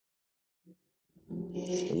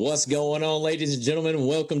What's going on, ladies and gentlemen?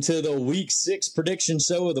 Welcome to the Week 6 prediction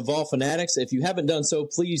show of the Vol Fanatics. If you haven't done so,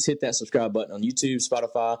 please hit that subscribe button on YouTube,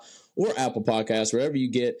 Spotify, or Apple Podcasts, wherever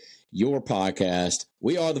you get your podcast.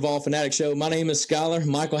 We are the Vol Fanatics Show. My name is Skylar.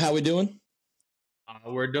 Michael, how we doing?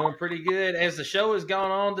 We're doing pretty good. As the show has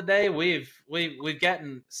gone on today, we've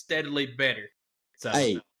gotten steadily better. So,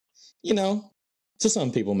 hey, to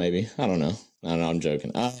some people maybe. I don't know. I'm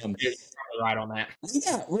joking. You're right on that.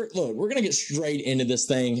 Yeah, we're going to get straight into this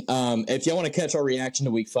thing. If y'all want to catch our reaction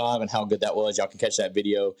to Week 5 and how good that was, y'all can catch that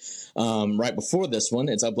video right before this one.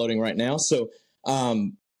 It's uploading right now. So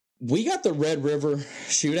we got the Red River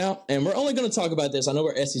shootout, and we're only going to talk about this. I know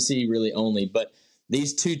we're SEC really only, but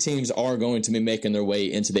these two teams are going to be making their way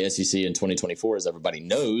into the SEC in 2024, as everybody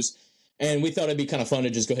knows. And we thought it'd be kind of fun to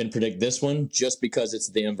just go ahead and predict this one just because it's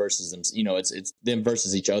them versus them. It's them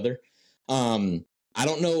versus each other. I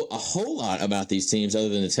don't know a whole lot about these teams other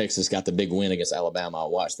than the Texas got the big win against Alabama. I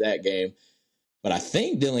watched that game. But I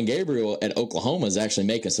think Dillon Gabriel at Oklahoma is actually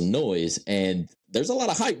making some noise, and there's a lot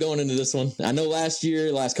of hype going into this one. I know last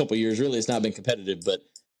couple of years, really, it's not been competitive, but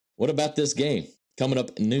what about this game coming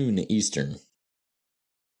up noon Eastern?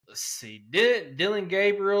 Let's see. Dillon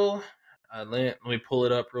Gabriel, let me pull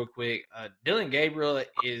it up real quick. Dillon Gabriel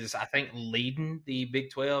is, I think, leading the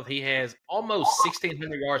Big 12. He has almost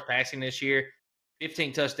 1,600 yards passing this year,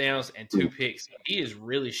 15 touchdowns, and 2 picks. He is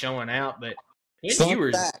really showing out, but Quinn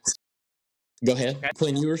Ewers. Go ahead. Okay.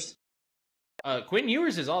 Quinn Ewers. Quinn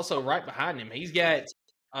Ewers is also right behind him. He's got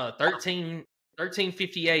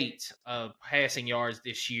 1358 passing yards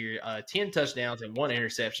this year, 10 touchdowns and 1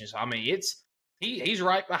 interception. So I mean, he's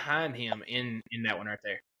right behind him in that one right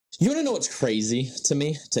there. You want to know what's crazy to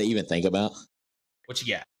me to even think about? What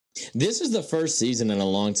you got? This is the first season in a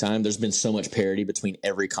long time. There's been so much parity between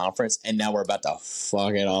every conference, and now we're about to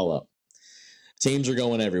fuck it all up. Teams are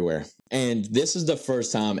going everywhere. And this is the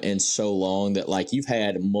first time in so long that, you've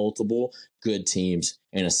had multiple good teams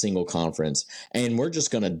in a single conference, and we're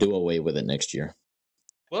just going to do away with it next year.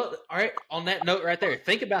 Well, all right, on that note right there,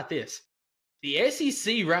 think about this. The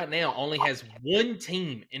SEC right now only has 1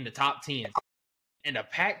 team in the top 10, and the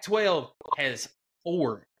Pac-12 has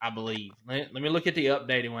 4, I believe. Let me look at the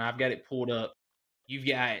updated one. I've got it pulled up. You've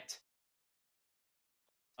got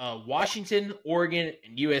Washington, Oregon,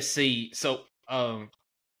 and USC. So,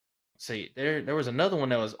 see, there was another one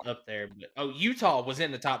that was up there. But, Utah was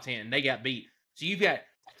in the top 10, and they got beat. So you've got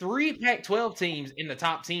 3 Pac-12 teams in the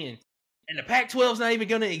top 10, and the Pac-12 is not even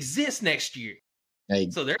going to exist next year.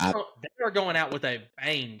 So they are going out with a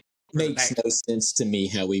bang. Makes no sense to me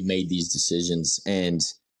how we made these decisions. And,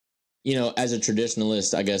 as a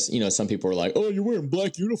traditionalist, I guess, some people are like, oh, you're wearing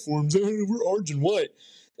black uniforms. We're orange and white.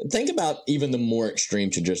 Think about even the more extreme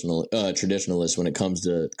traditionalists when it comes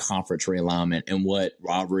to conference realignment and what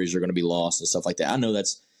rivalries are going to be lost and stuff like that. I know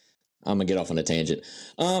I'm going to get off on a tangent.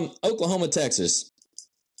 Oklahoma, Texas.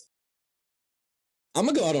 I'm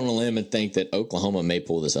going to go out on a limb and think that Oklahoma may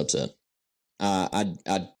pull this upset.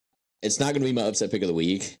 It's not going to be my upset pick of the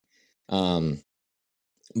week.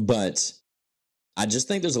 But I just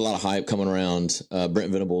think there's a lot of hype coming around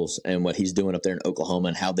Brent Venables and what he's doing up there in Oklahoma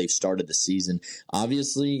and how they've started the season.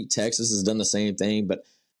 Obviously, Texas has done the same thing, but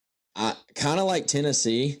I kind of like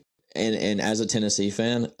Tennessee. And as a Tennessee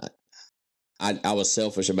fan, I was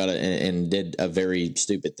selfish about it and did a very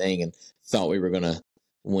stupid thing and thought we were going to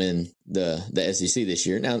win the SEC this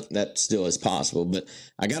year. Now, that still is possible, but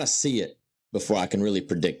I got to see it before I can really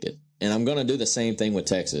predict it. And I'm going to do the same thing with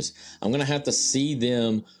Texas. I'm going to have to see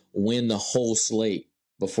them win the whole slate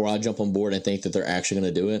before I jump on board and think that they're actually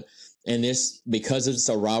going to do it. And this, because it's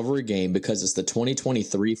a rivalry game, because it's the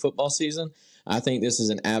 2023 football season, I think this is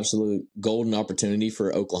an absolute golden opportunity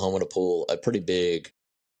for Oklahoma to pull a pretty big,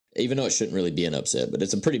 even though it shouldn't really be an upset, but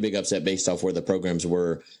it's a pretty big upset based off where the programs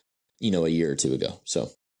were, a year or two ago. So.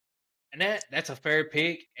 And that's a fair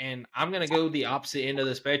pick, and I'm going to go the opposite end of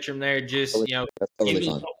the spectrum there. Just,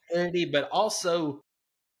 totally clarity, but also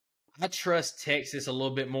I trust Texas a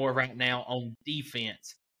little bit more right now on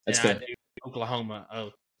defense than I do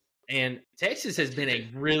Oklahoma. And Texas has been a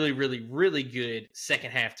really, really, really good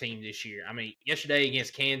second-half team this year. I mean, yesterday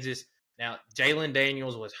against Kansas, now Jalen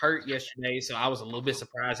Daniels was hurt yesterday, so I was a little bit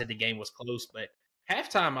surprised that the game was close. But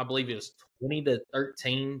halftime, I believe it was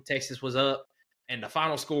 20-13. Texas was up. And the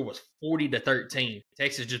final score was 40-13.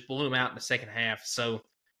 Texas just blew them out in the second half. So,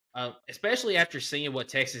 especially after seeing what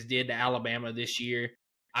Texas did to Alabama this year,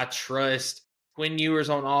 I trust Quinn Ewers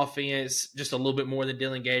on offense just a little bit more than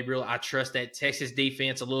Dillon Gabriel. I trust that Texas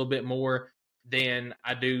defense a little bit more than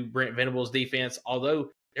I do Brent Venables' defense, although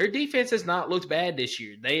their defense has not looked bad this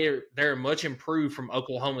year. They're much improved from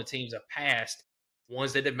Oklahoma teams of past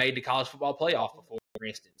ones that have made the college football playoff before, for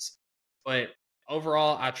instance. But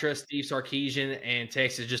overall, I trust Steve Sarkisian and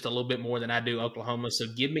Texas just a little bit more than I do Oklahoma. So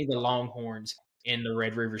give me the Longhorns in the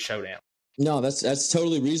Red River Showdown. No, that's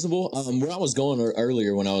totally reasonable. Where I was going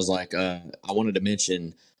earlier when I was like, I wanted to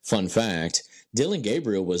mention, fun fact, Dylan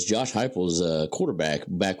Gabriel was Josh Heupel's quarterback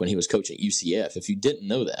back when he was coaching at UCF, if you didn't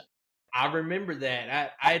know that. I remember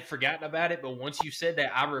that. I had forgotten about it, but once you said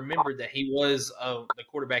that, I remembered that he was the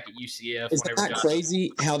quarterback at UCF. Is that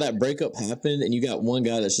crazy how that breakup happened? And you got one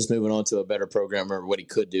guy that's just moving on to a better program or what he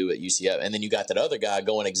could do at UCF. And then you got that other guy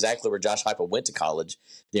going exactly where Josh Heupel went to college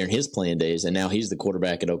during his playing days. And now he's the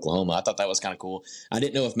quarterback at Oklahoma. I thought that was kind of cool. I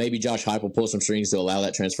didn't know if maybe Josh Heupel pulled some strings to allow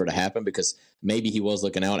that transfer to happen because maybe he was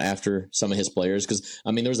looking out after some of his players. Because,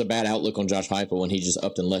 I mean, there was a bad outlook on Josh Heupel when he just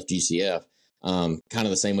upped and left UCF. Kind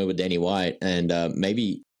of the same way with Danny White. And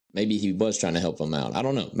maybe he was trying to help him out. I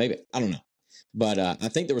don't know. Maybe. I don't know. But I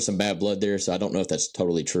think there was some bad blood there, so I don't know if that's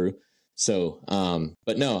totally true. So,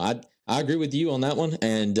 but no, I agree with you on that one,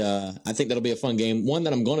 and I think that'll be a fun game, one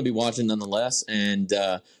that I'm going to be watching nonetheless, and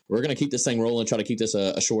we're going to keep this thing rolling, try to keep this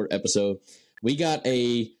a short episode. We got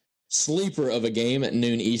a sleeper of a game at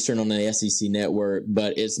noon Eastern on the SEC Network,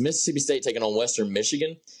 but it's Mississippi State taking on Western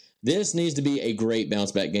Michigan. This needs to be a great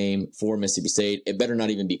bounce-back game for Mississippi State. It better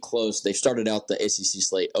not even be close. They started out the SEC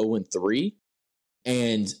slate 0-3.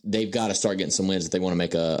 And they've got to start getting some wins if they want to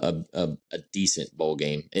make a decent bowl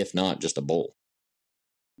game, if not just a bowl.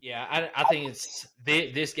 Yeah, I think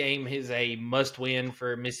this game is a must-win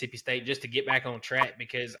for Mississippi State just to get back on track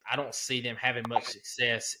because I don't see them having much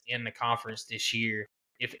success in the conference this year,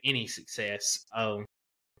 if any success.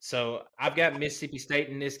 So I've got Mississippi State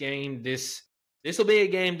in this game. This will be a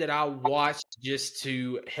game that I'll watch just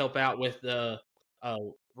to help out with the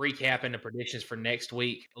recap and the predictions for next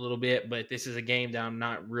week a little bit, but this is a game that I'm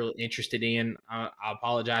not real interested in. I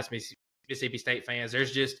apologize, Mississippi State fans.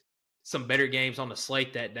 There's just some better games on the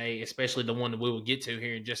slate that day, especially the one that we will get to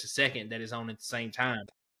here in just a second that is on at the same time.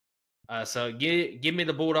 So give me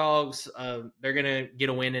the Bulldogs. They're gonna get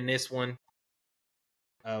a win in this one.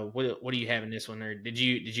 What do you have in this one, or did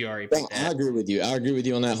you already pick that? I agree with you. I agree with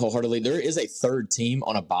you on that wholeheartedly. There is a third team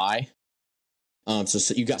on a bye.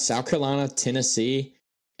 So you got South Carolina, Tennessee.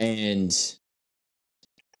 And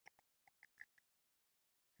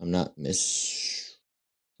I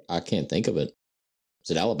can't think of it. Is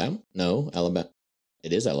it Alabama? No, Alabama.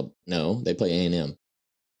 It is Alabama. No, they play A&M.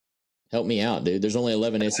 Help me out, dude. There's only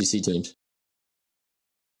 11 SEC teams.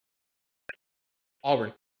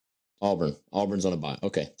 Auburn. Auburn's on a bye.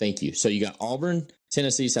 Okay, thank you. So you got Auburn,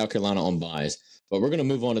 Tennessee, South Carolina on byes. But we're going to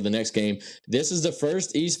move on to the next game. This is the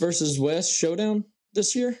first East versus West showdown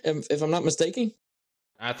this year, if I'm not mistaken.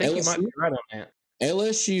 I think you might be right on that.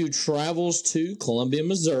 LSU travels to Columbia,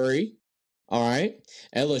 Missouri. All right.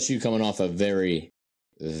 LSU coming off a very,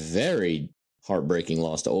 very heartbreaking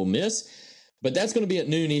loss to Ole Miss. But that's going to be at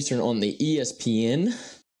noon Eastern on the ESPN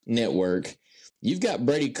network. You've got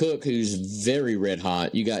Brady Cook, who's very red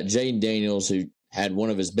hot. You got Jaden Daniels, who had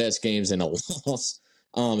one of his best games in a loss,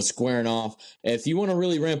 squaring off. If you want to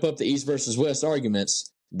really ramp up the East versus West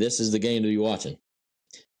arguments, this is the game to be watching.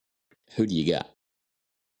 Who do you got?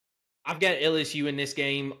 I've got LSU in this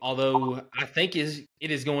game, although I think it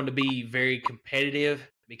is going to be very competitive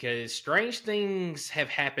because strange things have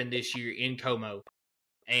happened this year in Como.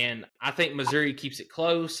 And I think Missouri keeps it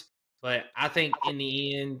close, but I think in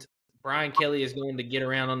the end, Brian Kelly is going to get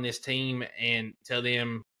around on this team and tell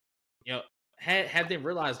them, have them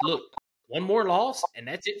realize, look, one more loss, and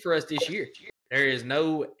that's it for us this year. There is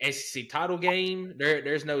no SEC title game.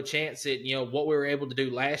 There's no chance at, what we were able to do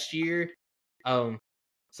last year.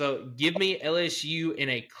 So give me LSU in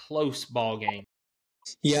a close ball game.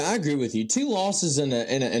 Yeah, I agree with you. 2 losses in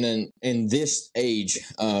this age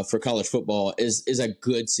for college football is a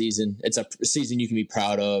good season. It's a season you can be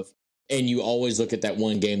proud of, and you always look at that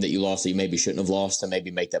one game that you lost that you maybe shouldn't have lost to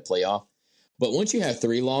maybe make that playoff. But once you have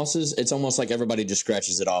 3 losses, it's almost like everybody just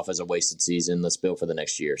scratches it off as a wasted season. Let's build for the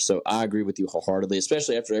next year. So I agree with you wholeheartedly,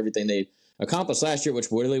 especially after everything they accomplished last year,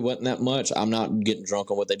 which really wasn't that much. I'm not getting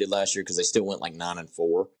drunk on what they did last year because they still went like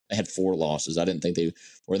 9-4. They had 4 losses. I didn't think they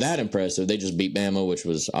were that impressive. They just beat Bama, which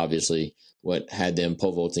was obviously what had them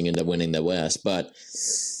pole vaulting into winning the West. But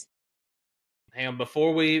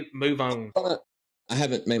before we move on, I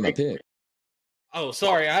haven't made my pick. Oh,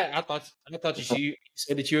 sorry. I thought you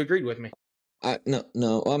said that you agreed with me.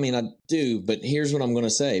 No. I mean, I do, but here's what I'm going to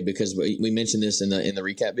say because we mentioned this in the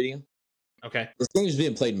recap video. Okay. This game is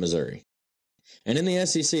being played in Missouri. And in the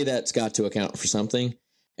SEC, that's got to account for something.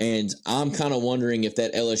 And I'm kind of wondering if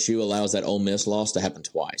that LSU allows that Ole Miss loss to happen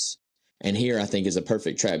twice. And here, I think, is a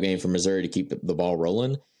perfect trap game for Missouri to keep the ball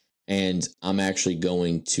rolling. and I'm actually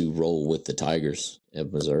going to roll with the Tigers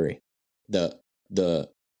of Missouri. I'm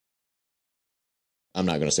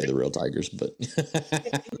not going to say the real Tigers, but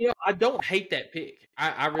I don't hate that pick.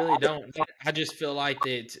 I really don't. I just feel like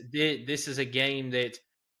that this is a game that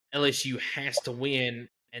LSU has to win,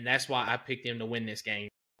 and that's why I picked them to win this game.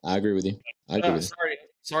 I agree with you.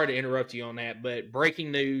 Sorry to interrupt you on that, but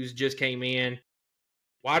breaking news just came in.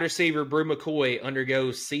 Wide receiver Brew McCoy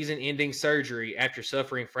undergoes season-ending surgery after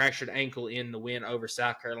suffering fractured ankle in the win over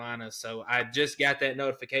South Carolina. So I just got that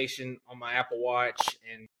notification on my Apple Watch,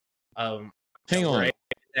 and hang on,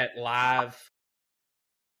 that live.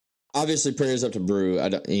 Obviously, prayers up to Brew.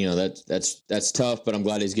 That's tough, but I'm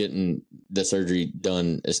glad he's getting the surgery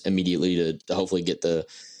done immediately to hopefully get the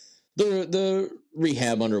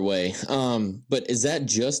rehab underway. But is that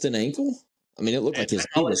just an ankle? I mean, it looked like his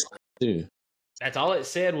knee was too. That's all it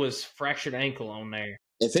said was fractured ankle on there.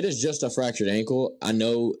 If it is just a fractured ankle, I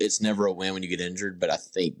know it's never a win when you get injured, but I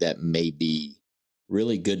think that may be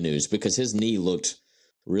really good news because his knee looked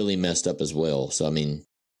really messed up as well. So, I mean,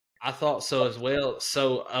 I thought so as well.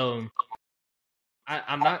 So,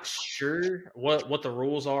 I'm not sure what the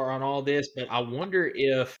rules are on all this, but I wonder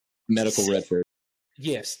if medical redshirt.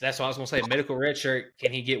 Yes, that's what I was going to say. Medical redshirt.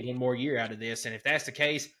 Can he get one more year out of this? And if that's the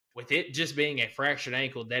case, with it just being a fractured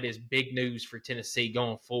ankle, that is big news for Tennessee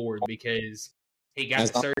going forward because he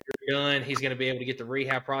got the surgery done. He's going to be able to get the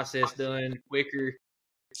rehab process done quicker.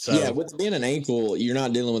 So, yeah, with being an ankle, you're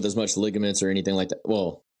not dealing with as much ligaments or anything like that.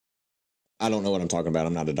 Well, I don't know what I'm talking about.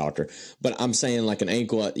 I'm not a doctor. But I'm saying like an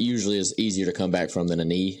ankle usually is easier to come back from than a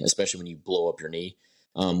knee, especially when you blow up your knee,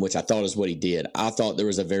 which I thought is what he did. I thought there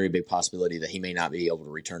was a very big possibility that he may not be able to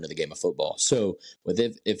return to the game of football. So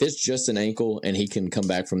if it's just an ankle and he can come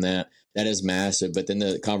back from that, that is massive. But then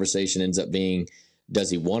the conversation ends up being, does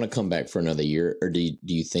he want to come back for another year, or do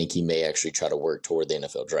you think he may actually try to work toward the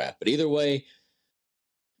NFL draft? But either way,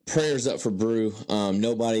 prayers up for Brew.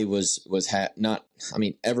 Nobody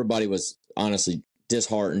everybody was honestly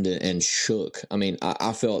disheartened and shook. I mean,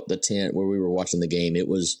 I felt the tent where we were watching the game. It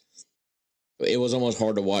was almost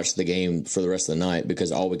hard to watch the game for the rest of the night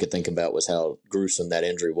because all we could think about was how gruesome that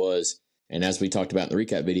injury was. And as we talked about in the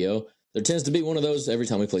recap video, there tends to be one of those every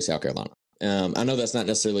time we play South Carolina. I know that's not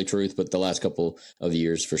necessarily truth, but the last couple of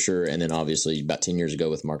years for sure. And then obviously about 10 years ago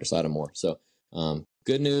with Marcus Lattimore. So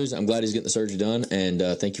good news. I'm glad he's getting the surgery done. And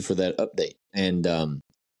thank you for that update. And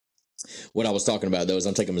what I was talking about, though, is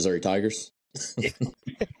I'm taking Missouri Tigers.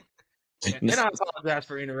 And I apologize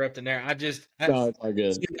for interrupting there. No, it's all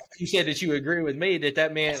good. You said that you agree with me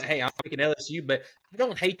that meant, hey, I'm picking LSU, but I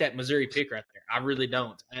don't hate that Missouri pick right there. I really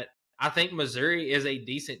don't. I think Missouri is a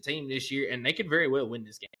decent team this year, and they could very well win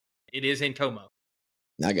this game. It is in Como.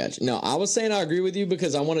 I got you. No, I was saying I agree with you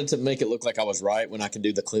because I wanted to make it look like I was right when I could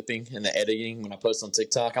do the clipping and the editing when I post on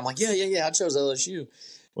TikTok. I'm like, yeah, I chose LSU.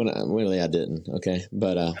 When I didn't. Okay.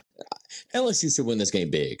 But LSU should win this game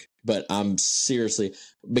big. But I'm seriously,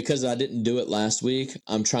 because I didn't do it last week,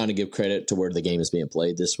 I'm trying to give credit to where the game is being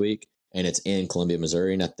played this week. And it's in Columbia,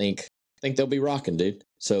 Missouri. And I think they'll be rocking, dude.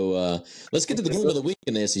 So let's get to the game of the week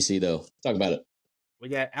in the SEC, though. Talk about it. We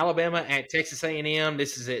got Alabama at Texas A&M.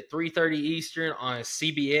 This is at 3:30 Eastern on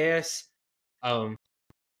CBS. I'm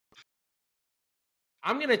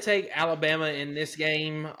going to take Alabama in this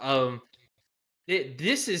game.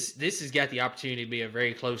 This has got the opportunity to be a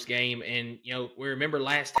very close game, and we remember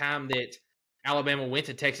last time that Alabama went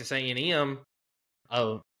to Texas A&M.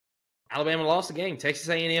 Alabama lost the game. Texas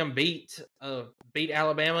A&M beat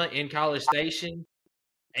Alabama in College Station,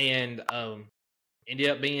 and ended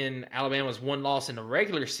up being Alabama's one loss in the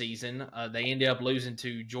regular season. They ended up losing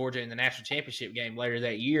to Georgia in the national championship game later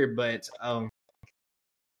that year. But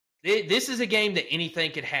this is a game that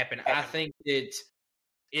anything could happen. I think that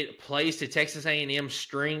it plays to Texas A&M's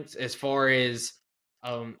strengths as far as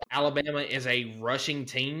Alabama is a rushing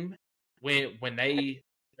team.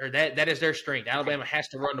 That is their strength. Alabama has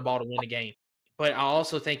to run the ball to win the game. But I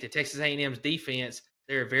also think that Texas A&M's defense,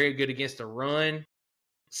 they're very good against the run.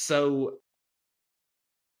 So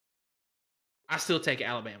I still take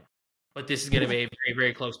Alabama, but this is going to be a very,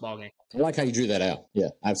 very close ball game. I like how you drew that out. Yeah,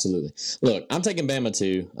 absolutely. Look, I'm taking Bama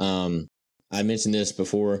too. I mentioned this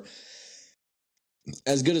before.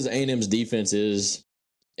 As good as A&M's defense is,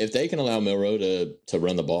 if they can allow Milroe to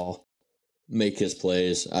run the ball, make his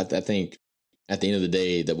plays, I think at the end of the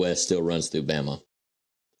day, the West still runs through Bama.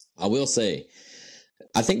 I will say,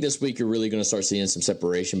 I think this week you're really going to start seeing some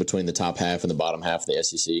separation between the top half and the bottom half of the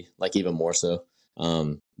SEC, like even more so.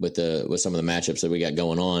 With some of the matchups that we got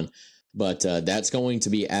going on. But that's going to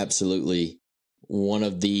be absolutely one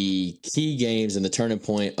of the key games and the turning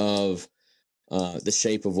point of the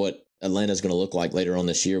shape of what Atlanta's going to look like later on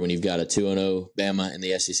this year when you've got a 2-0 Bama in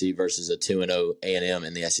the SEC versus a 2-0 A&M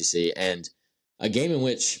in the SEC, and a game in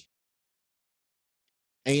which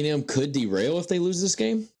A&M could derail if they lose this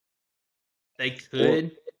game. They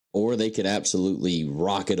could. Or they could absolutely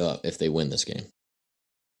rock it up if they win this game.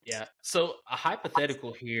 Yeah. So a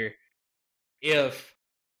hypothetical here: if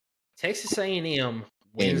Texas A&M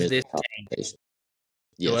wins this game,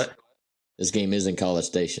 yes, what? This game is in College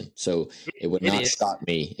Station, so it would not shock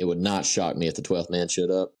me. It would not shock me if the 12th man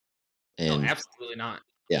showed up. And no, absolutely not.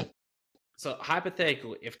 Yeah. So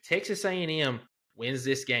hypothetical: if Texas A&M wins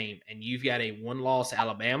this game, and you've got a 1-loss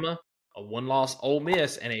Alabama, a 1-loss Ole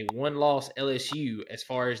Miss, and a 1-loss LSU as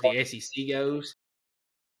far as the SEC goes,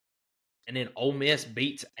 and then Ole Miss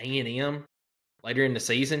beats A&M later in the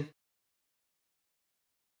season,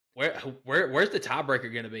 where's the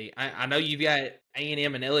tiebreaker going to be? I know you've got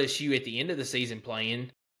A&M and LSU at the end of the season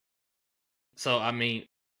playing. So I mean,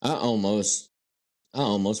 I almost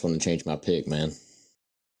want to change my pick, man.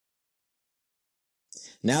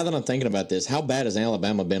 Now that I'm thinking about this, how bad has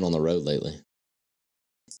Alabama been on the road lately?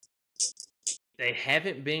 They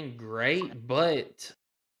haven't been great, but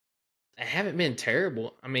they haven't been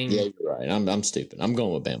terrible. I mean, yeah, you're right. I'm stupid. I'm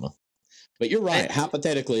going with Bama. But you're right.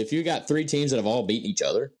 Hypothetically, if you got 3 teams that have all beaten each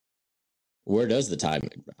other, where does the tie?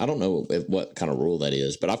 I don't know what kind of rule that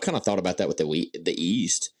is, but I've kind of thought about that with the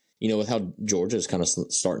East. You know, with how Georgia is kind of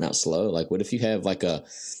starting out slow. Like, what if you have like a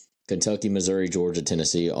Kentucky, Missouri, Georgia,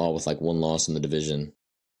 Tennessee, all with like 1 loss in the division?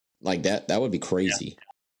 Like that would be crazy.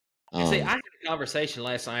 Yeah. See, I had a conversation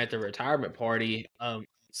last night at the retirement party.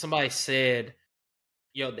 Somebody said,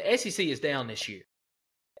 the SEC is down this year.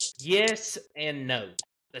 Yes and no.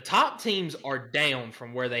 The top teams are down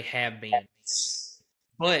from where they have been.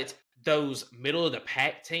 But those middle of the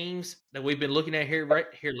pack teams that we've been looking at here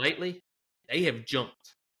lately, they have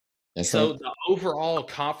jumped. That's so right. The overall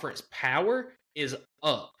conference power is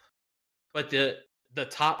up. But the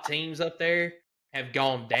top teams up there have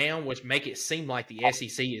gone down, which make it seem like the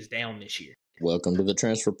SEC is down this year. Welcome to the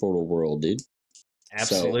transfer portal world, dude.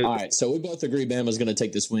 Absolutely. So, all right, so we both agree Bama's going to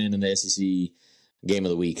take this win in the SEC Game of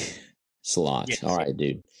the Week slot. Yes. All right,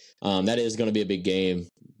 dude. That is going to be a big game.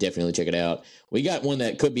 Definitely check it out. We got one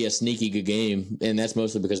that could be a sneaky good game, and that's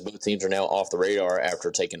mostly because both teams are now off the radar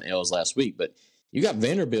after taking L's last week. But you got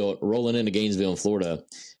Vanderbilt rolling into Gainesville in Florida,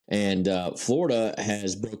 and Florida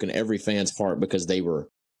has broken every fan's heart because they were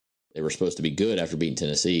supposed to be good after beating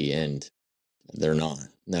Tennessee, and they're not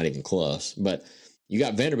even close. But you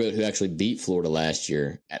got Vanderbilt, who actually beat Florida last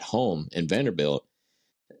year at home in Vanderbilt.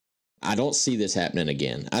 I don't see this happening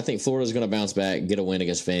again. I think Florida's going to bounce back, get a win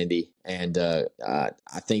against Vandy, and I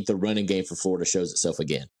think the running game for Florida shows itself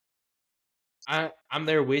again. I'm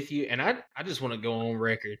there with you, and I just want to go on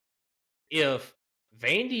record. If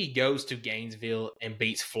Vandy goes to Gainesville and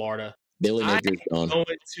beats Florida, I'm going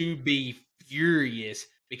to be furious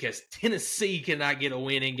because Tennessee cannot get a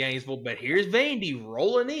win in Gainesville, but here's Vandy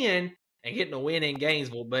rolling in and getting a win in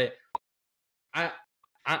Gainesville. But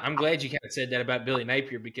I'm glad you kind of said that about Billy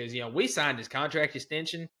Napier because, we signed his contract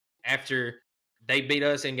extension after they beat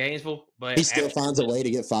us in Gainesville. But he still finds a way to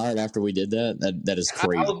get fired after we did that. That is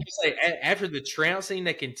crazy. I was going to say, after the trouncing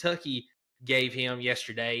that Kentucky gave him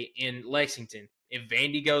yesterday in Lexington, if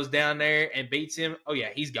Vandy goes down there and beats him, oh, yeah,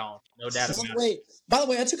 he's gone. No doubt about it. By the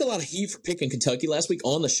way, I took a lot of heat for picking Kentucky last week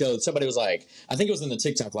on the show. Somebody was like, I think it was in the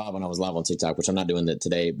TikTok live when I was live on TikTok, which I'm not doing that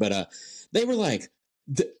today. But they were like,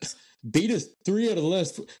 beat us 3 out of the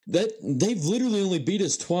last. They've literally only beat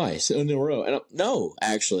us twice in a row. And no,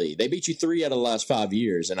 actually, they beat you 3 out of the last 5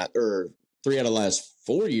 years, or 3 out of the last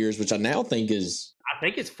 4 years, which I now think is. I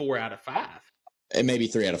think it's 4 out of 5. And maybe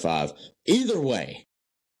 3 out of 5. Either way,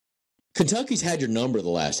 Kentucky's had your number the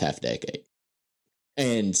last half decade,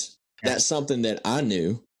 and that's something that I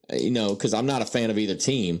knew. Because I'm not a fan of either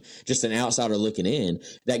team, just an outsider looking in.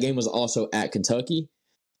 That game was also at Kentucky.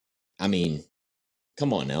 I mean,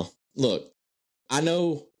 come on now. Look, I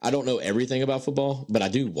don't know everything about football, but I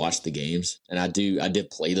do watch the games, and I did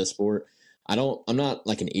play the sport. I'm not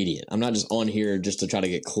like an idiot. I'm not just on here just to try to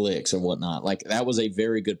get clicks or whatnot. Like, that was a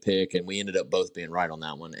very good pick, and we ended up both being right on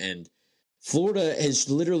that one. And Florida has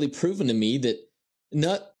literally proven to me that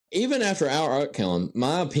even after our outcome,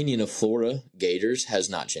 my opinion of Florida Gators has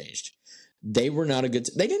not changed. They were not they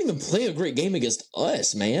didn't even play a great game against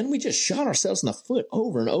us, man. We just shot ourselves in the foot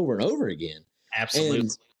over and over and over again. Absolutely.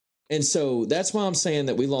 And so that's why I'm saying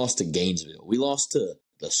that we lost to Gainesville. We lost to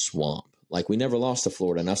the swamp. Like, we never lost to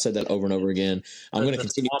Florida. And I've said that over and over again. I'm going to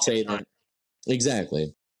continue to say that.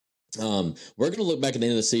 Exactly. We're going to look back at the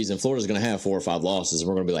end of the season. Florida's going to have 4 or 5 losses, and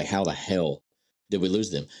we're going to be like, how the hell did we lose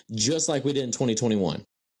them? Just like we did in 2021.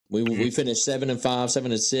 We finished 7-5,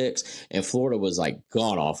 7-6, and Florida was like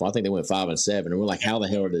god awful. I think they went 5-7, and we're like, how the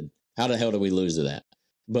hell did we lose to that?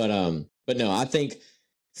 But no, I think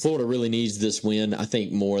Florida really needs this win. I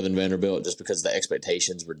think more than Vanderbilt, just because the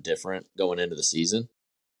expectations were different going into the season.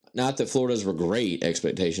 Not that Florida's were great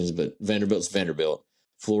expectations, but Vanderbilt's Vanderbilt.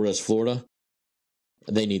 Florida's Florida.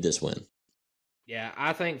 They need this win. Yeah,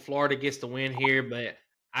 I think Florida gets the win here, but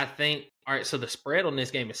I think all right. So the spread on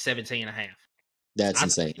this game is 17.5. That's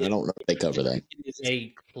insane. I don't know if they cover that. It is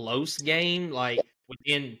a close game, like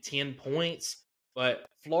within 10 points, but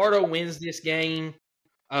Florida wins this game.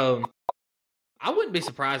 I wouldn't be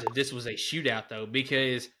surprised if this was a shootout, though,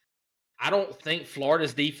 because I don't think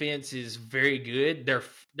Florida's defense is very good.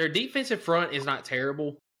 Their defensive front is not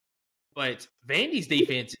terrible, but Vandy's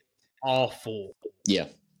defense is awful. Yeah.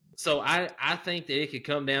 So I think that it could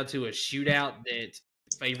come down to a shootout that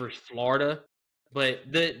favors Florida. But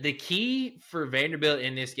the key for Vanderbilt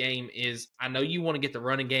in this game is I know you want to get the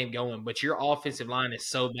running game going, but your offensive line is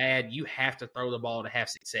so bad, you have to throw the ball to have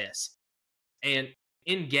success. And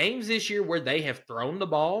in games this year where they have thrown the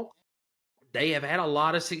ball, they have had a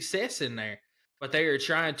lot of success in there. But they are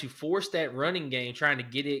trying to force that running game, trying to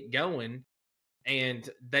get it going, and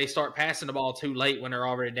they start passing the ball too late when they're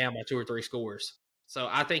already down by 2 or 3 scores. So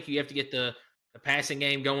I think you have to get the passing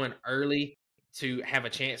game going early to have a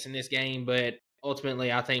chance in this game, but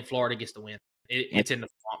ultimately I think Florida gets the win. It's in the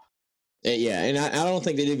swamp. Yeah, and I don't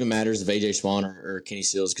think it even matters if AJ Swan or Kenny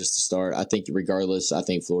Seals gets to start. I think regardless, I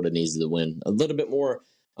think Florida needs to win a little bit more.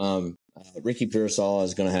 Ricky Pearsall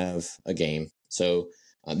is going to have a game. So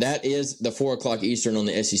that is the 4 o'clock Eastern on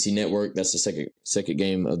the SEC Network. That's the second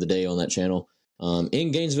game of the day on that channel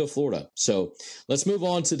in Gainesville, Florida. So let's move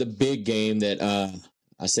on to the big game that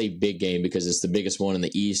I say big game because it's the biggest one in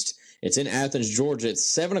the East. It's in Athens, Georgia. It's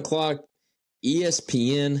 7 o'clock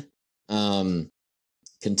ESPN.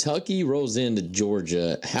 Kentucky rolls into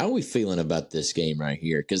Georgia. How are we feeling about this game right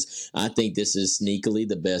here? Because I think this is sneakily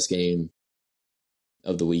the best game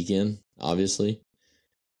of the weekend, obviously.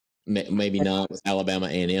 Maybe not with Alabama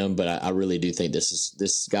A&M, but I really do think this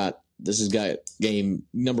has got game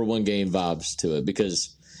number one game vibes to it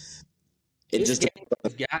because this game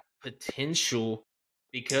has got potential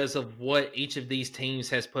because of what each of these teams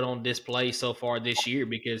has put on display so far this year.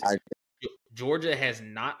 Because Georgia has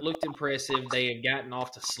not looked impressive. They have gotten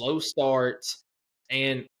off to slow starts,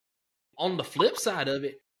 and on the flip side of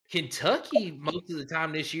it, Kentucky most of the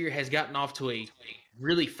time this year has gotten off to a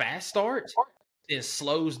really fast start, then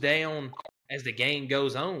slows down as the game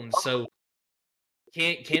goes on. So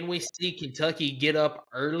can we see Kentucky get up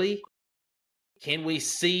early? Can we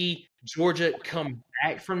see Georgia come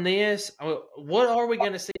back from this? What are we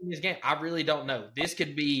going to see in this game? I really don't know. This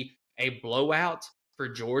could be a blowout for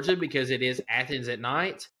Georgia because it is Athens at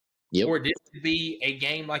night. Yep. Or this could be a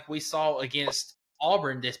game like we saw against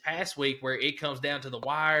Auburn this past week where it comes down to the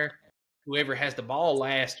wire. Whoever has the ball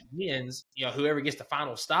last wins. Whoever gets the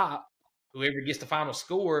final stop, whoever gets the final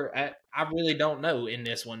score. I really don't know in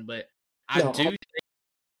this one, but I do think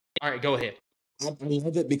 – all right, go ahead. I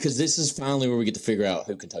love it because this is finally where we get to figure out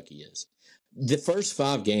who Kentucky is. The first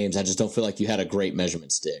 5 games, I just don't feel like you had a great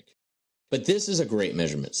measurement stick. But this is a great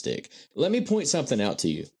measurement stick. Let me point something out to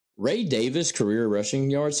you. Ray Davis' career rushing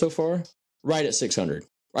yards so far, right at 600.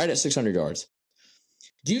 Right at 600 yards.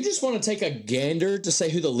 Do you just want to take a gander to say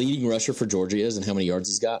who the leading rusher for Georgia is and how many yards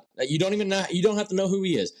he's got? You don't even know. You don't have to know who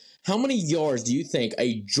he is. How many yards do you think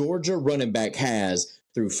a Georgia running back has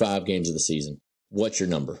through 5 games of the season? What's your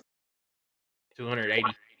number? 280.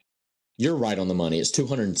 You're right on the money. It's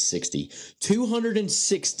 260.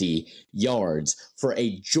 260 yards for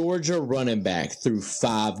a Georgia running back through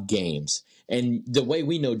 5 games. And the way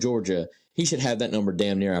we know Georgia, he should have that number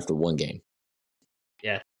damn near after 1 game.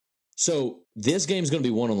 Yeah. So this game's going to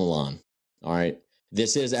be won on the line. All right.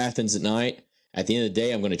 This is Athens at night. At the end of the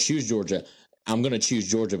day, I'm going to choose Georgia. I'm going to choose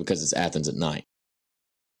Georgia because it's Athens at night.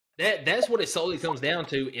 That's what it solely comes down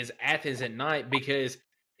to is Athens at night because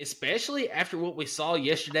especially after what we saw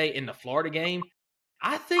yesterday in the Florida game,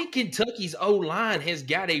 I think Kentucky's O-line has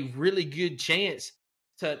got a really good chance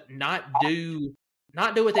to not do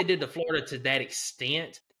what they did to Florida to that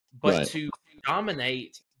extent, but to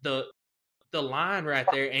dominate the line right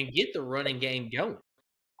there and get the running game going.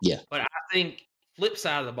 Yeah. But I think flip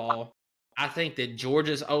side of the ball, I think that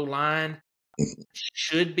Georgia's O-line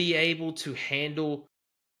should be able to handle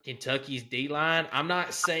Kentucky's D-line. I'm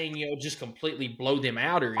not saying, just completely blow them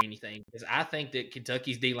out or anything because I think that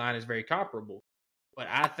Kentucky's D-line is very comparable. But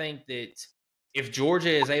I think that if Georgia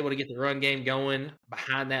is able to get the run game going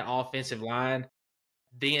behind that offensive line,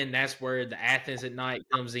 then that's where the Athens at night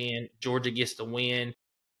comes in. Georgia gets the win.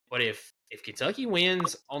 But if if Kentucky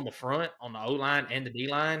wins on the front, on the O-line and the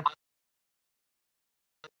D-line,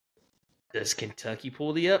 does Kentucky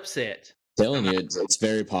pull the upset? Telling you, it's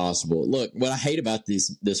very possible. Look, what I hate about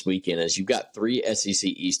this weekend is you've got 3 SEC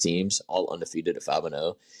East teams all undefeated at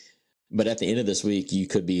 5-0. But at the end of this week, you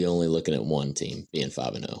could be only looking at one team being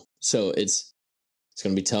 5-0. So it's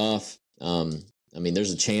going to be tough. I mean,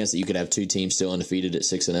 there's a chance that you could have 2 teams still undefeated at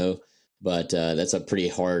 6-0, but that's a pretty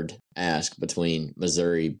hard ask between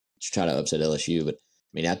Missouri to try to upset LSU. But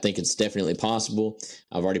I mean, I think it's definitely possible.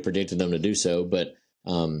 I've already predicted them to do so, but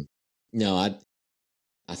no,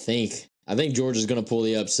 I think Georgia's going to pull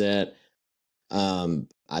the upset.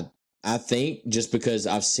 I think just because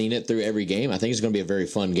I've seen it through every game, I think it's going to be a very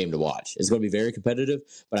fun game to watch. It's going to be very competitive,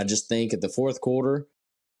 but I just think at the fourth quarter,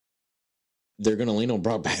 they're going to lean on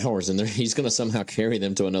Brock Bowers, and he's going to somehow carry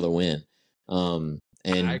them to another win. And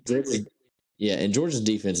Georgia's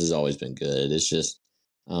defense has always been good. It's just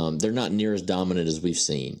they're not near as dominant as we've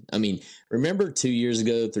seen. I mean, remember 2 years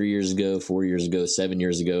ago, 3 years ago, 4 years ago, 7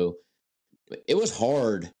 years ago, it was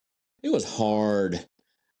hard. It was hard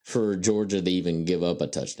for Georgia to even give up a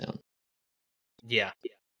touchdown. Yeah.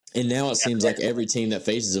 And now it seems like every team that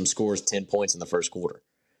faces them scores 10 points in the first quarter.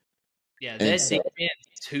 Yeah, that defense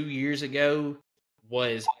 2 years ago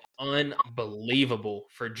was unbelievable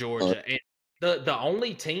for Georgia. And the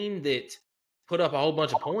only team that put up a whole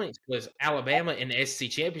bunch of points was Alabama in the SEC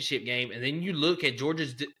championship game. And then you look at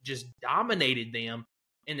Georgia's just dominated them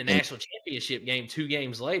in the national championship game 2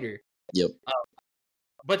 games later. Yep.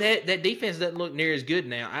 But that defense doesn't look near as good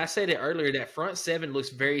now. I said it earlier, that front 7 looks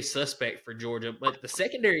very suspect for Georgia, but the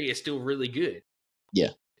secondary is still really good. Yeah.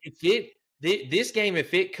 This game,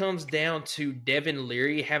 if it comes down to Devin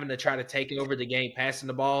Leary having to try to take over the game, passing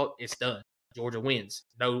the ball, it's done. Georgia wins.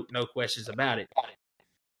 No questions about it.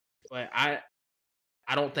 But I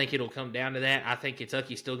don't think it'll come down to that. I think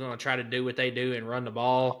Kentucky's still going to try to do what they do and run the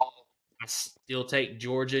ball. I still take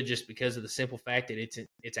Georgia just because of the simple fact that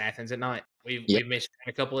it's Athens at night. We've mentioned it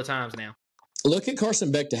a couple of times now. Look at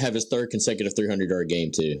Carson Beck to have his 3rd consecutive 300-yard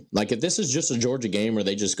game, too. Like, if this is just a Georgia game where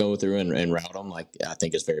they just go through and route them, like, I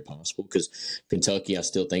think it's very possible because Kentucky, I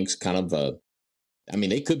still think, is kind of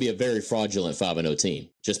they could be a very fraudulent 5-0 team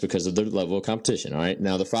just because of their level of competition, all right?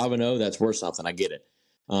 Now, the 5-0, that's worth something. I get it.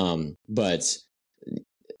 But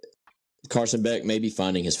Carson Beck may be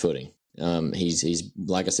finding his footing. He's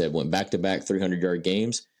like I said, went back-to-back 300-yard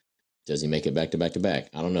games. Does he make it back-to-back-to-back?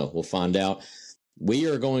 I don't know. We'll find out. We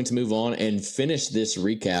are going to move on and finish this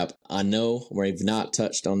recap. I know we've not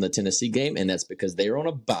touched on the Tennessee game, and that's because they are on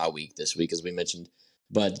a bye week this week, as we mentioned.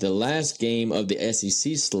 But the last game of the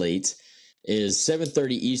SEC slate is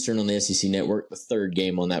 7:30 Eastern on the SEC Network, the 3rd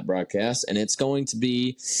game on that broadcast, and it's going to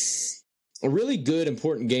be a really good,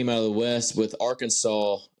 important game out of the West with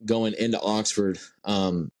Arkansas going into Oxford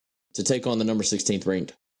to take on the number 16th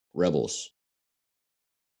ranked Rebels.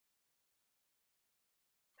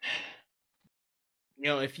 You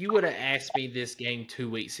know, if you would have asked me this game 2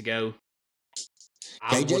 weeks ago,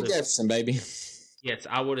 KJ Jefferson, baby. Yes,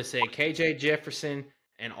 I would have said KJ Jefferson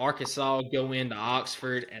and Arkansas go into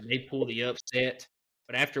Oxford and they pull the upset.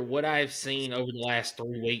 But after what I've seen over the last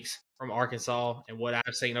 3 weeks from Arkansas and what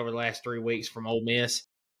I've seen over the last 3 weeks from Ole Miss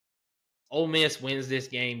wins this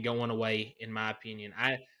game going away, in my opinion.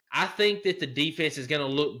 I think that the defense is going to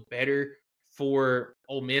look better for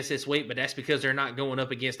Ole Miss this week, but that's because they're not going up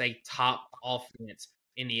against a top offense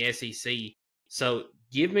in the SEC. So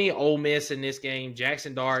give me Ole Miss in this game.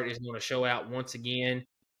 Jackson Dart is going to show out once again.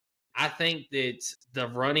 I think that the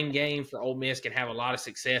running game for Ole Miss can have a lot of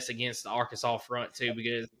success against the Arkansas front too,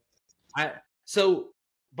 because so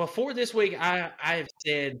before this week, I have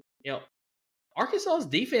said, Arkansas's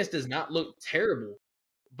defense does not look terrible,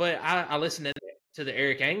 but I listened to the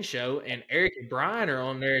Eric Ainge show, and Eric and Brian are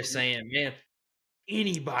on there saying, man,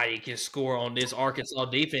 anybody can score on this Arkansas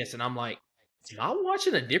defense. And I'm like, am I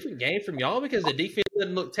watching a different game from y'all? Because the defense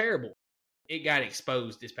doesn't look terrible. It got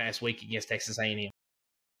exposed this past week against Texas A&M.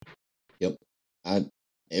 Yep. I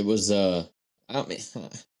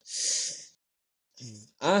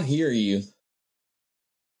hear you.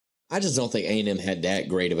 I just don't think A&M had that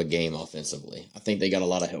great of a game offensively. I think they got a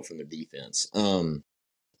lot of help from their defense.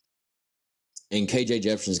 And KJ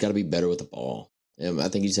Jefferson's got to be better with the ball. I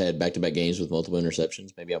think he's had back-to-back games with multiple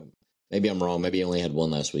interceptions. Maybe I'm wrong. Maybe he only had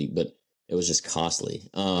one last week, but it was just costly.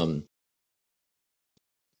 I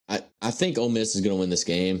think Ole Miss is going to win this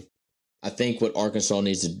game. I think what Arkansas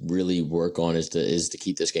needs to really work on is to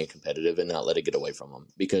keep this game competitive and not let it get away from them.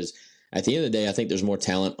 Because at the end of the day, I think there's more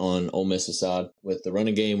talent on Ole Miss's side with the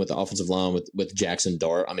running game, with the offensive line, with Jackson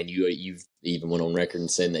Dart. I mean, you've even went on record and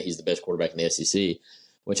saying that he's the best quarterback in the SEC.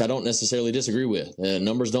 which I don't necessarily disagree with.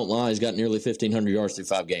 Numbers don't lie. He's got nearly 1,500 yards through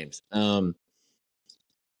 5 games.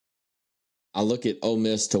 I look at Ole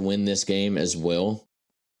Miss to win this game as well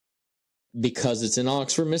because it's in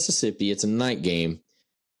Oxford, Mississippi. It's a night game.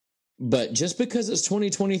 But just because it's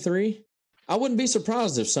 2023, I wouldn't be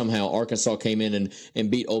surprised if somehow Arkansas came in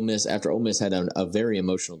and beat Ole Miss after Ole Miss had a very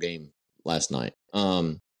emotional game last night.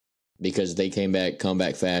 Because they came back,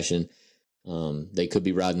 comeback fashion. They could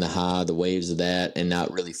be riding the waves of that and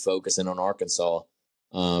not really focusing on Arkansas.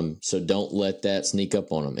 So don't let that sneak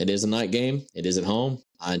up on them. It is a night game. It is at home.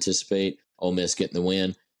 I anticipate Ole Miss getting the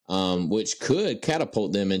win, which could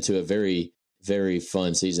catapult them into a very, very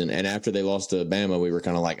fun season. And after they lost to Bama, we were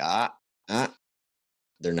kind of like,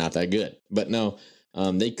 they're not that good. But no,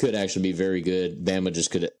 they could actually be very good. Bama just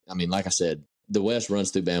could. I mean, like I said, the West runs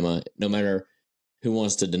through Bama, no matter who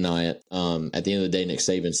wants to deny it. At the end of the day, Nick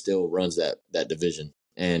Saban still runs that division.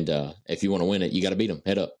 And if you want to win it, you got to beat them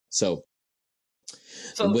head up. So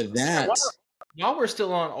with that, while we're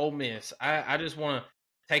still on Ole Miss, I just want to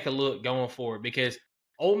take a look going forward because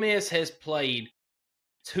Ole Miss has played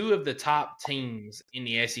 2 of the top teams in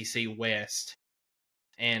the SEC West.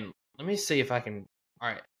 And let me see if I can. All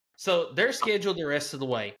right. So they're scheduled the rest of the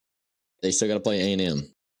way. They still got to play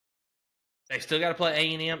A&M. They still got to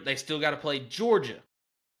play A&M. They still got to play Georgia.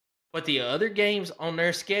 But the other games on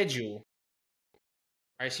their schedule.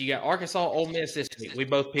 All right, so you got Arkansas, Ole Miss this week. We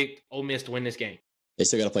both picked Ole Miss to win this game. They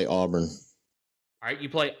still got to play Auburn. All right, you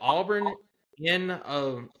play Auburn in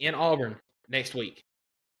Auburn next week.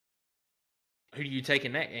 Who do you take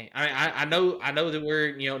in that game? I know that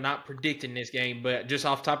we're not predicting this game, but just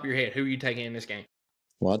off the top of your head, who are you taking in this game?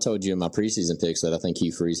 Well, I told you in my preseason picks that I think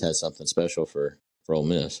Hugh Freeze has something special for Ole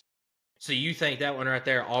Miss. So you think that one right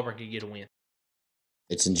there, Auburn could get a win?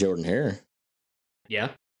 It's in Jordan-Hare. Yeah.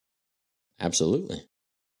 Absolutely.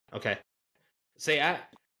 Okay. See, I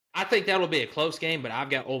think that'll be a close game, but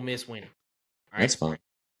I've got Ole Miss winning. All right? That's fine.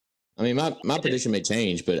 I mean, my prediction may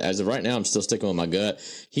change, but as of right now, I'm still sticking with my gut.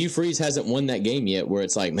 Hugh Freeze hasn't won that game yet where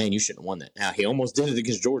it's like, man, you shouldn't have won that. Now, he almost did it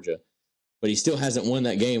against Georgia, but he still hasn't won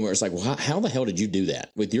that game where it's like, well, how the hell did you do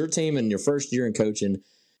that? With your team and your first year in coaching,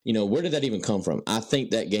 where did that even come from? I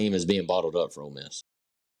think that game is being bottled up for Ole Miss.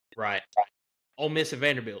 Right. Ole Miss and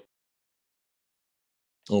Vanderbilt.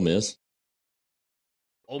 Ole Miss.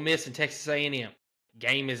 Ole Miss and Texas A&M.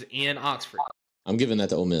 Game is in Oxford. I'm giving that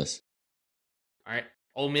to Ole Miss. All right.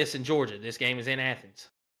 Ole Miss and Georgia. This game is in Athens.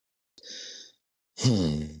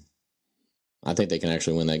 I think they can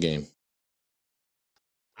actually win that game.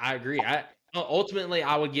 I agree. Ultimately,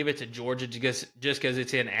 I would give it to Georgia just because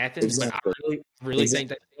it's in Athens. Exactly. But I really think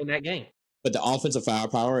they win that game. But the offensive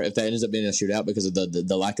firepower, if that ends up being a shootout because of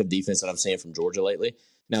the lack of defense that I'm seeing from Georgia lately,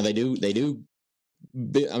 now they do.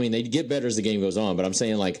 I mean, they get better as the game goes on. But I'm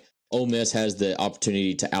saying like Ole Miss has the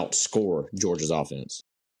opportunity to outscore Georgia's offense.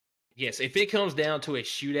 Yes, if it comes down to a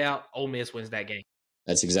shootout, Ole Miss wins that game.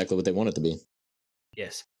 That's exactly what they want it to be.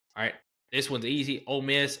 Yes. All right. This one's easy. Ole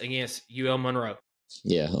Miss against UL Monroe.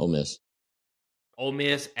 Yeah, Ole Miss. Ole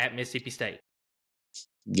Miss at Mississippi State.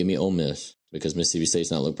 Give me Ole Miss because Mississippi State's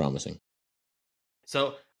not look promising.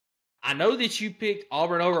 So I know that you picked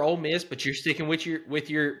Auburn over Ole Miss, but you're sticking with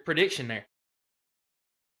your prediction there.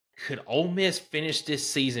 Could Ole Miss finish this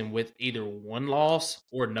season with either one loss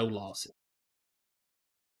or no losses?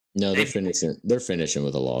 No, they're finishing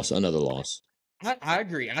with a loss, another loss. I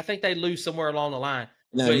agree. I think they lose somewhere along the line.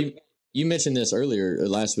 Now, you mentioned this earlier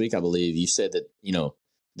last week, I believe. You said that,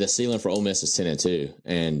 the ceiling for Ole Miss is 10-2.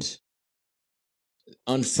 And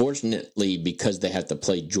unfortunately, because they have to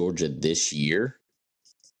play Georgia this year,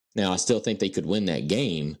 now I still think they could win that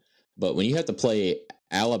game. But when you have to play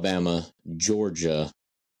Alabama, Georgia,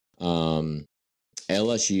 LSU,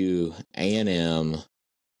 A&M,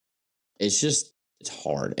 it's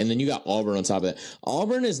hard. And then you got Auburn on top of that.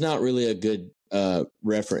 Auburn is not really a good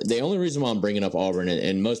reference. The only reason why I'm bringing up Auburn,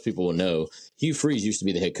 and most people will know, Hugh Freeze used to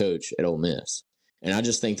be the head coach at Ole Miss. And I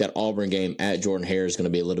just think that Auburn game at Jordan-Hare is going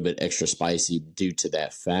to be a little bit extra spicy due to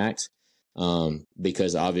that fact.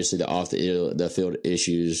 Because obviously the field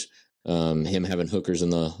issues, him having hookers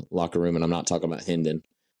in the locker room, and I'm not talking about Hendon.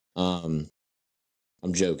 I'm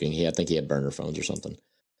joking. I think he had burner phones or something.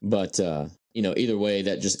 But, either way,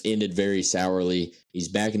 that just ended very sourly. He's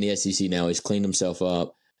back in the SEC now. He's cleaned himself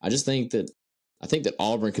up. I think that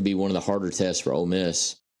Auburn could be one of the harder tests for Ole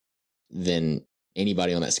Miss than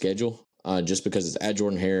anybody on that schedule, just because it's at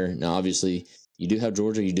Jordan-Hare. Now, obviously, you do have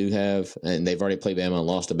Georgia. And they've already played Bama and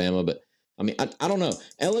lost to Bama. But, I mean, I don't know.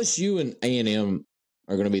 LSU and A&M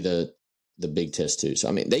are going to be the big test, too. So,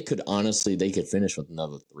 I mean, they could finish with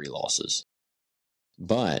another 3 losses.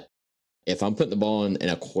 But if I'm putting the ball in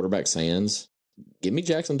a quarterback's hands, give me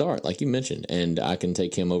Jackson Dart, like you mentioned, and I can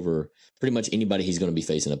take him over pretty much anybody he's going to be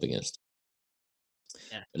facing up against.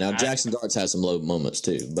 Yeah. Now Jackson Dart's had some low moments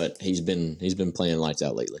too, but he's been playing lights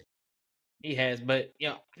out lately. He has, but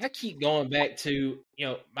I keep going back to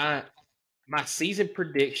my season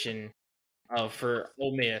prediction for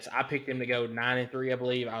Ole Miss. I picked them to go 9-3, I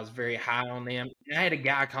believe. I was very high on them. And I had a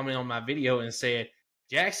guy comment on my video and said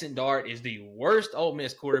Jackson Dart is the worst Ole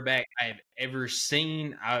Miss quarterback I have ever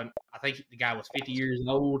seen. I think the guy was 50 years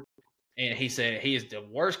old, and he said he is the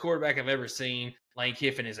worst quarterback I've ever seen. Lane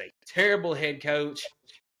Kiffin is a terrible head coach.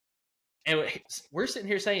 And we're sitting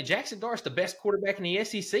here saying Jackson Dart's the best quarterback in the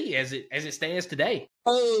SEC as it stands today.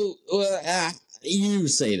 Oh, well, you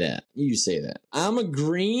say that. You say that. I'm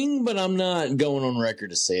agreeing, but I'm not going on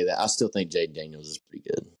record to say that. I still think Jay Daniels is pretty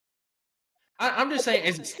good. I'm just saying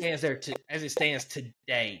as it stands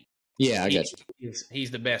today. Yeah, I got you.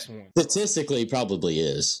 He's the best one. Statistically, probably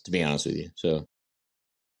is, to be honest with you. So,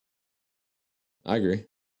 I agree.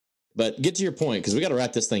 But get to your point, because we got to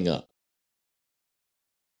wrap this thing up.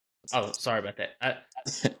 Oh, sorry about that.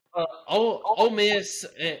 Ole Miss,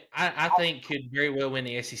 I think, could very well win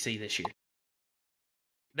the SEC this year.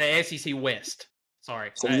 The SEC West.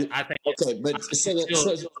 Sorry, So I think. Okay, but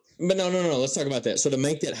but no. Let's talk about that. So to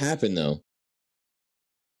make that happen, though,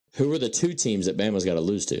 who are the two teams that Bama's got to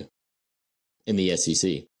lose to in the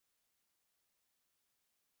SEC?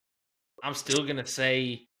 I'm still gonna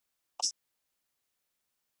say.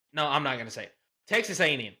 No, I'm not gonna say it. Texas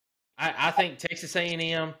A&M. I think Texas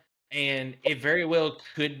A&M. And it very well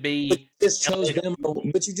could be. But you just chose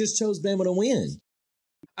Bama to win.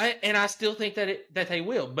 I still think that they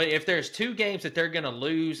will. But if there's two games that they're going to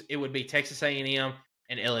lose, it would be Texas A&M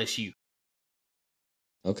and LSU.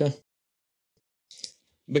 Okay.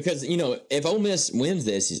 Because if Ole Miss wins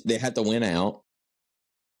this, they have to win out,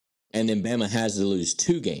 and then Bama has to lose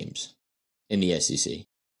two games in the SEC.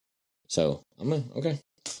 So okay.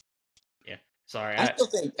 Sorry,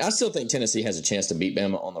 I still think Tennessee has a chance to beat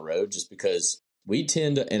Bama on the road, just because we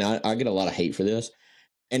tend to, and I get a lot of hate for this,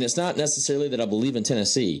 and it's not necessarily that I believe in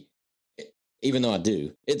Tennessee, even though I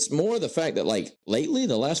do. It's more the fact that, like, lately,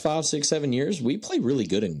 the last 5, 6, 7 years, we play really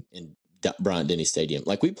good in Bryant-Denny Stadium.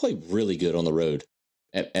 Like, we play really good on the road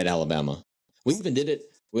at Alabama. We even did it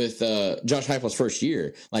with Josh Heupel's first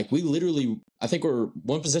year. Like, we literally, I think we're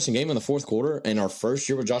one possession game in the fourth quarter in our first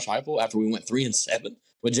year with Josh Heupel after we went 3-7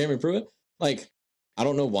 with Jeremy Pruitt. Like, I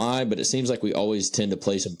don't know why, but it seems like we always tend to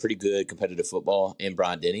play some pretty good competitive football in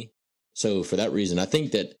Bryant-Denny. So for that reason, I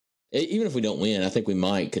think that even if we don't win, I think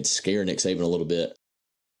we could scare Nick Saban a little bit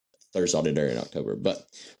Thursday in October. But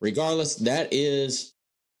regardless, that is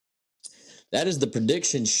the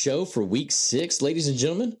prediction show for Week 6, ladies and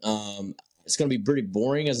gentlemen. It's going to be pretty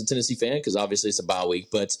boring as a Tennessee fan because obviously it's a bye week,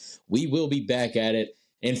 but we will be back at it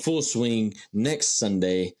in full swing next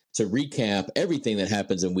Sunday to recap everything that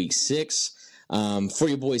happens in Week 6. For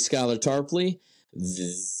your boy Skylar Tarpley,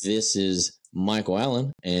 this is Michael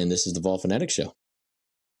Allen, and this is the Vol Fanatics Show.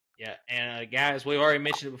 Yeah, and guys, we already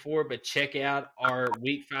mentioned it before, but check out our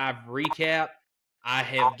Week 5 recap. I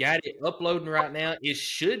have got it uploading right now. It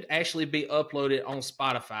should actually be uploaded on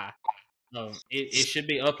Spotify. It should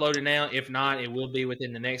be uploaded now. If not, it will be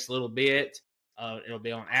within the next little bit. It'll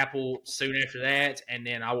be on Apple soon after that, and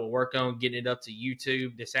then I will work on getting it up to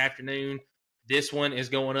YouTube this afternoon. This one is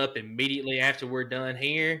going up immediately after we're done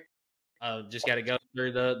here. Just got to go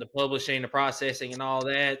through the publishing, the processing, and all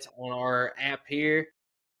that on our app here.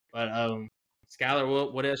 But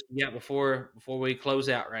Skylar, what else you got before we close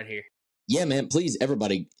out right here? Yeah, man, please,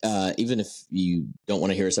 everybody, even if you don't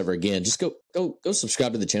want to hear us ever again, just go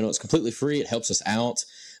subscribe to the channel. It's completely free. It helps us out.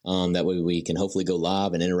 That way we can hopefully go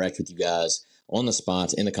live and interact with you guys on the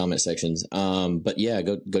spots in the comment sections. But yeah,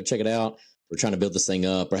 go check it out. We're trying to build this thing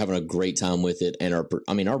up. We're having a great time with it. And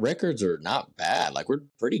our records are not bad. Like, we're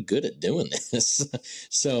pretty good at doing this.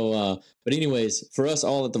 So, but anyways, for us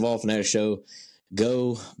all at the Vol Fanatics Show,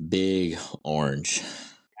 go Big Orange.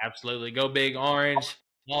 Absolutely. Go Big Orange.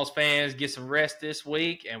 Vols fans, get some rest this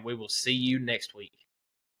week, and we will see you next week.